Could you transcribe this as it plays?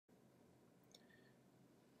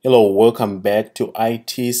Hello, welcome back to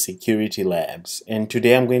IT Security Labs, and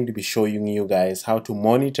today I'm going to be showing you guys how to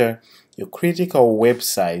monitor your critical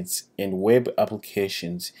websites and web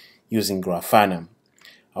applications using Grafana.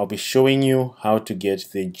 I'll be showing you how to get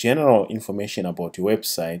the general information about your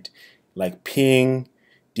website like ping,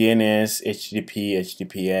 DNS, HTTP,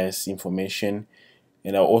 HTTPS information,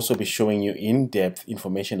 and I'll also be showing you in-depth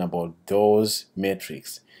information about those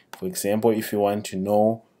metrics. For example, if you want to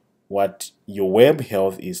know what your web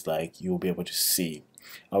health is like, you'll be able to see.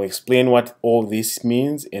 I'll explain what all this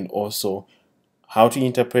means and also how to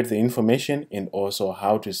interpret the information and also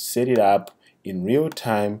how to set it up in real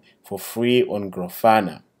time for free on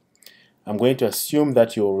Grafana. I'm going to assume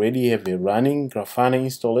that you already have a running Grafana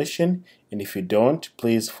installation, and if you don't,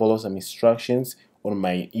 please follow some instructions on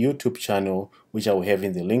my YouTube channel, which I will have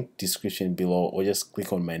in the link description below, or just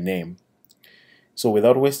click on my name. So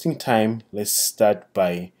without wasting time, let's start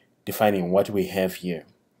by defining what we have here.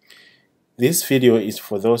 This video is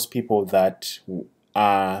for those people that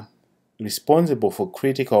are responsible for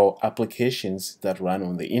critical applications that run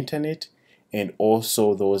on the internet, and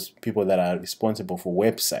also those people that are responsible for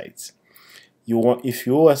websites. If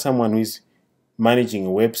you are someone who is managing a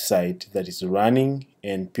website that is running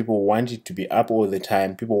and people want it to be up all the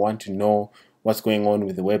time, people want to know what's going on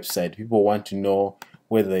with the website, people want to know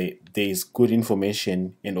whether there is good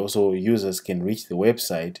information and also users can reach the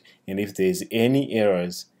website, and if there is any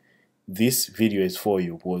errors, this video is for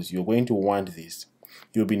you because you're going to want this.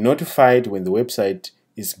 You'll be notified when the website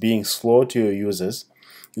is being slow to your users.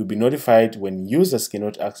 You'll be notified when users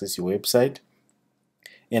cannot access your website,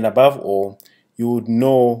 and above all, you would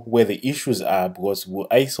know where the issues are because we'll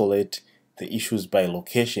isolate the issues by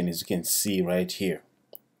location, as you can see right here.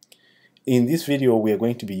 In this video, we are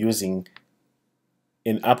going to be using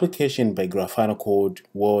an application by Grafana called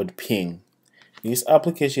WorldPing. This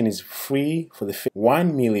application is free for the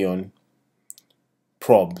 1 million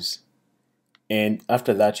probes, and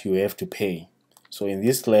after that you have to pay. So in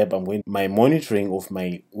this lab, I'm going my monitoring of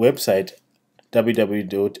my website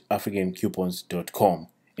www.africancoupons.com,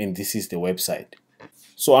 and this is the website.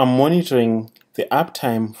 So I'm monitoring the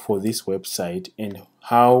uptime for this website and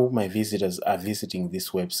how my visitors are visiting this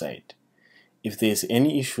website. If there's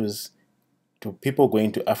any issues to people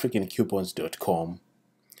going to africancoupons.com,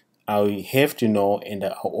 I'll have to know, and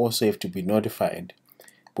I'll also have to be notified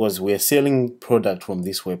because we're selling product from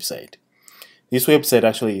this website. This website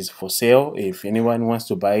actually is for sale. If anyone wants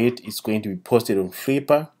to buy it, it's going to be posted on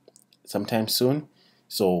Flipper sometime soon.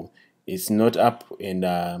 So it's not up, and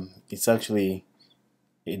it's actually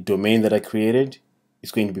a domain that I created.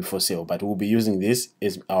 It's going to be for sale, but we'll be using this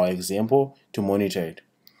as our example to monitor it.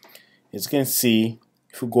 As you can see,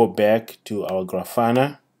 if we go back to our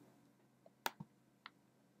Grafana,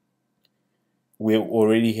 we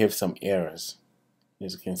already have some errors.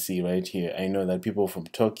 As you can see right here, I know that people from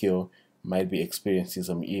Tokyo might be experiencing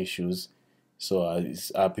some issues. So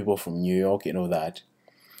people from New York and all that.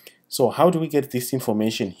 So how do we get this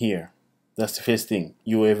information here? That's the first thing.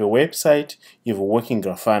 You have a website, you have a working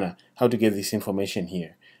Grafana. How to get this information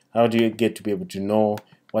here? How do you get to be able to know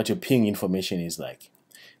what your ping information is like?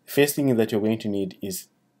 The first thing that you're going to need is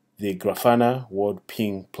the Grafana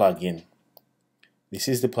WorldPing plugin. This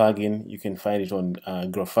is the plugin. You can find it on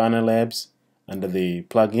Grafana Labs under the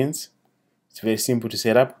plugins. It's very simple to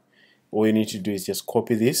set up. All you need to do is just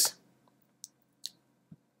copy this.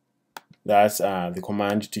 That's the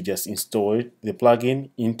command to just install the plugin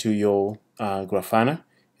into your Grafana.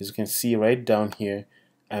 As you can see right down here,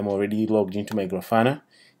 I'm already logged into my Grafana.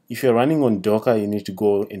 If you're running on Docker, you need to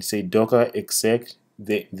go and say docker exec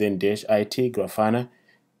then -it Grafana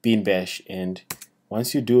bin bash, and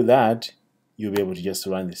once you do that, you'll be able to just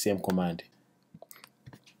run the same command.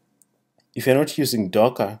 If you're not using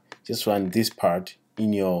Docker, just run this part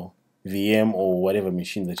in your VM or whatever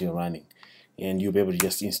machine that you're running, and you'll be able to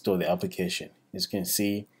just install the application. As you can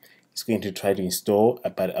see, it's going to try to install,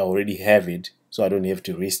 but I already have it, so I don't have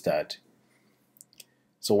to restart.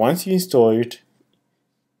 So once you install it,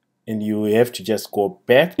 and you have to just go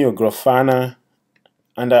back to your Grafana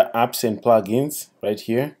under apps and plugins right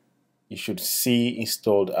here, you should see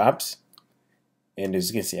installed apps, and as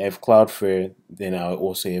you can see, I have Cloudflare, then I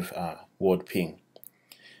also have WorldPing.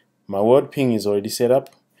 My WorldPing is already set up.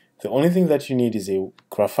 The only thing that you need is a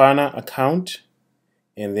Grafana account,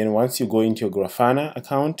 and then once you go into your Grafana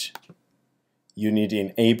account, you need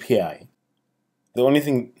an API. The only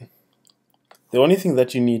thing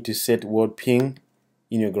that you need to set WorldPing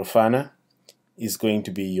in your Grafana is going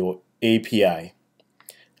to be your API.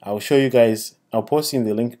 I'll show you guys, I'll post in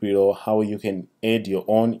the link below how you can add your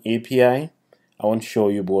own API. I won't show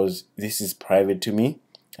you because this is private to me.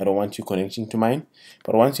 I don't want you connecting to mine.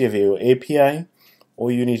 But once you have your API,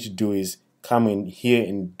 all you need to do is come in here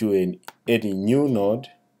and do add a new node.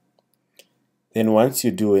 Then once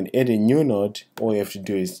you do add a new node, all you have to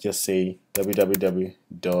do is just say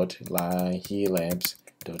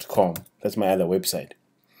www.lahilabs.com. That's my other website.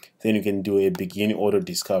 Then you can do a begin auto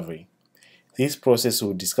discovery. This process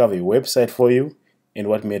will discover a website for you and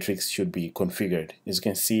what metrics should be configured. As you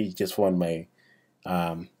can see, it just found my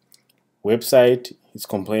website. It's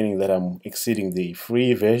complaining that I'm exceeding the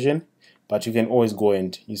free version, but you can always go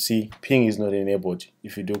and you see ping is not enabled.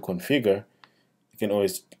 If you do configure, you can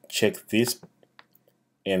always check this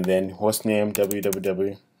and then hostname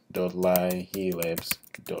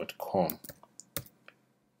www.lahilabs.com.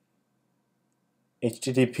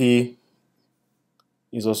 HTTP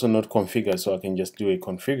is also not configured, so I can just do a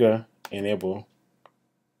configure enable,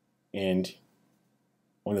 and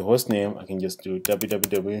on the host name I can just do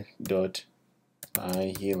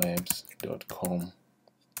www.lahilabs.com.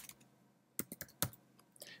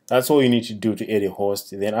 That's all you need to do to add a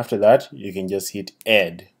host. Then after that you can just hit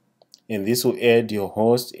add, and this will add your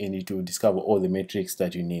host and it will discover all the metrics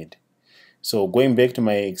that you need. So going back to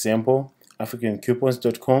my example,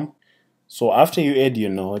 africancoupons.com. So after you add your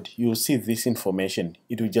node, you'll see this information.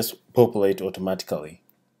 It will just populate automatically.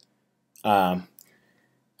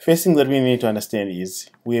 First thing that we need to understand is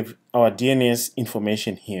we have our DNS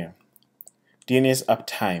information here. DNS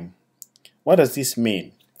uptime. What does this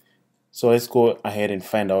mean? So let's go ahead and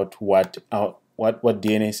find out what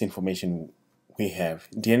DNS information we have.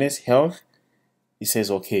 Dns Health, it says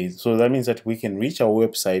okay. So that means that we can reach our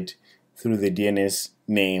website through the DNS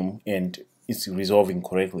name and it's resolving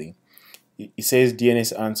correctly. It says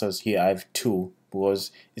DNS answers here. I have 2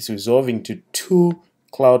 because it's resolving to 2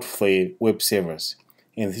 Cloudflare web servers,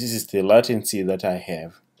 and this is the latency that I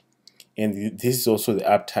have, and this is also the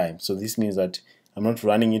uptime. So this means that I'm not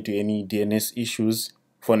running into any DNS issues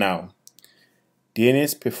for now.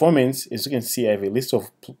 DNS performance, as you can see, I have a list of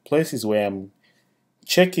places where I'm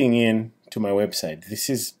checking in to my website. This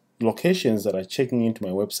is locations that are checking into my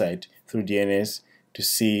website through DNS to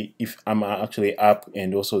see if I'm actually up,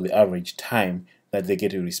 and also the average time that they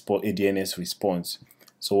get a DNS response.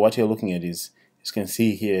 So what you're looking at is, as you can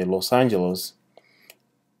see here, Los Angeles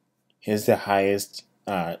has the highest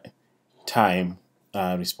time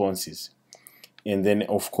responses, and then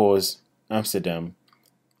of course Amsterdam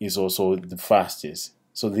is also the fastest.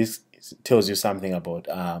 So this tells you something about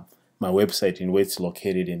my website and where it's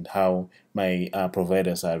located and how my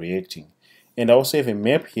providers are reacting. And I also have a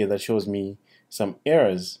map here that shows me some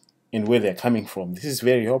errors and where they're coming from. This is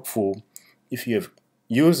very helpful if you have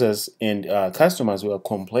users and customers who are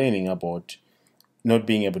complaining about not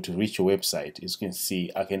being able to reach your website. As you can see,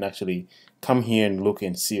 I can actually come here and look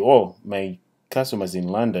and see, oh, my customers in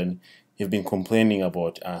London have been complaining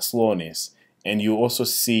about slowness, and you also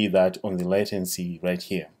see that on the latency right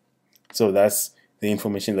here. So that's the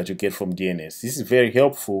information that you get from DNS. This is very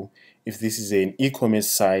helpful if this is an e-commerce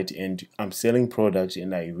site and I'm selling products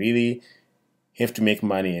and I really have to make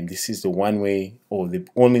money, and this is the one way or the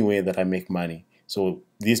only way that I make money. So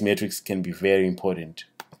these metrics can be very important.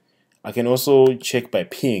 I can also check by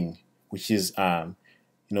ping, which is the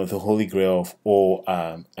holy grail of all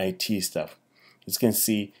IT stuff. As you can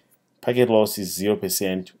see, packet loss is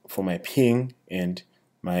 0% for my ping, and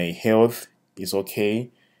my health is okay.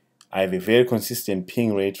 I have a very consistent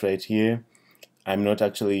ping rate right here. I'm not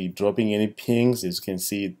actually dropping any pings. As you can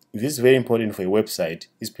see, this is very important for a website,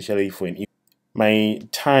 especially for an my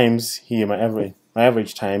times here, my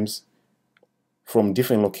average times from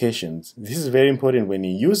different locations. This is very important. When a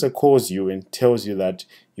user calls you and tells you that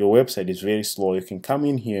your website is very slow, you can come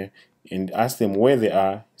in here and ask them where they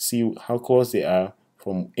are, see how close they are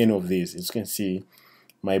from any of these. As you can see,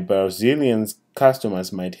 my Brazilian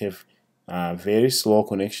customers might have very slow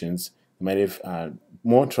connections, might have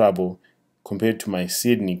more trouble compared to my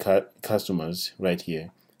Sydney customers right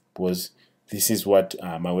here, because this is what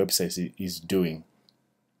my website is doing.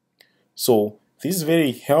 So this is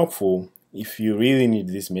very helpful if you really need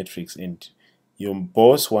these metrics and your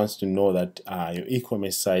boss wants to know that your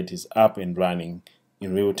e-commerce site is up and running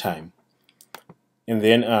in real time. And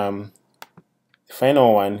then the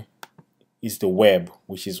final one is the web,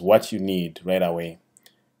 which is what you need right away.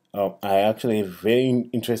 I actually have very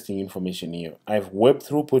interesting information here. I have web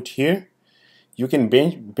throughput here. You can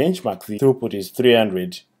benchmark the throughput is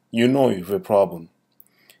 300. You know you have a problem.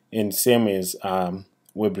 And same as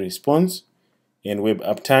web response and web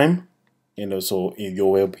uptime, and also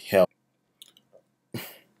your web health.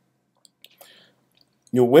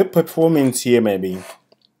 Your web performance here may be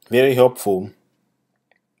very helpful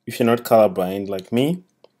if you're not colorblind like me.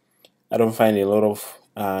 I don't find a lot of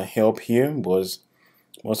help here, because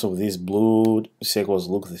most of these blue circles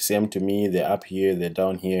look the same to me. They're up here, they're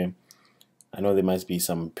down here. I know there must be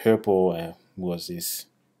some purple, was this,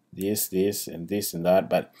 and this and that,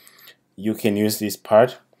 but you can use this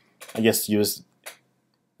part. I just use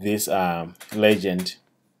this legend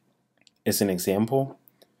as an example.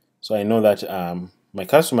 So I know that my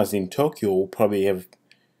customers in Tokyo will probably have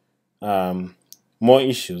more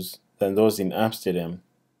issues than those in Amsterdam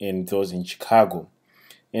and those in Chicago.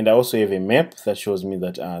 And I also have a map that shows me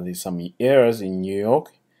that there's some errors in New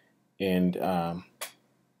York and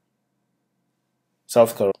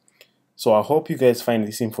South Carolina. So I hope you guys find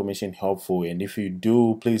this information helpful, and if you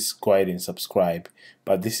do, please go ahead and subscribe.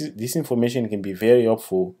 But this information can be very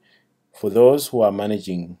helpful for those who are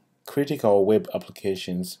managing critical web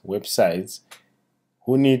applications, websites,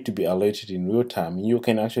 who need to be alerted in real time. You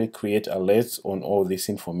can actually create alerts on all this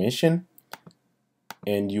information,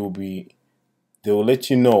 and they will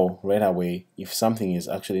let you know right away if something is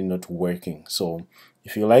actually not working. So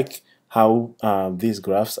if you like how these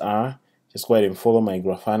graphs are, just go ahead and follow my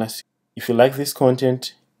Grafana. If you like this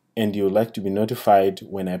content and you would like to be notified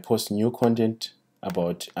when I post new content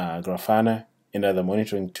about Grafana and other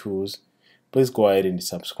monitoring tools, please go ahead and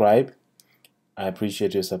subscribe. I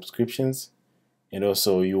appreciate your subscriptions and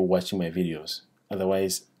also you watching my videos.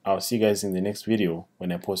 Otherwise, I'll see you guys in the next video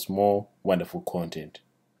when I post more wonderful content.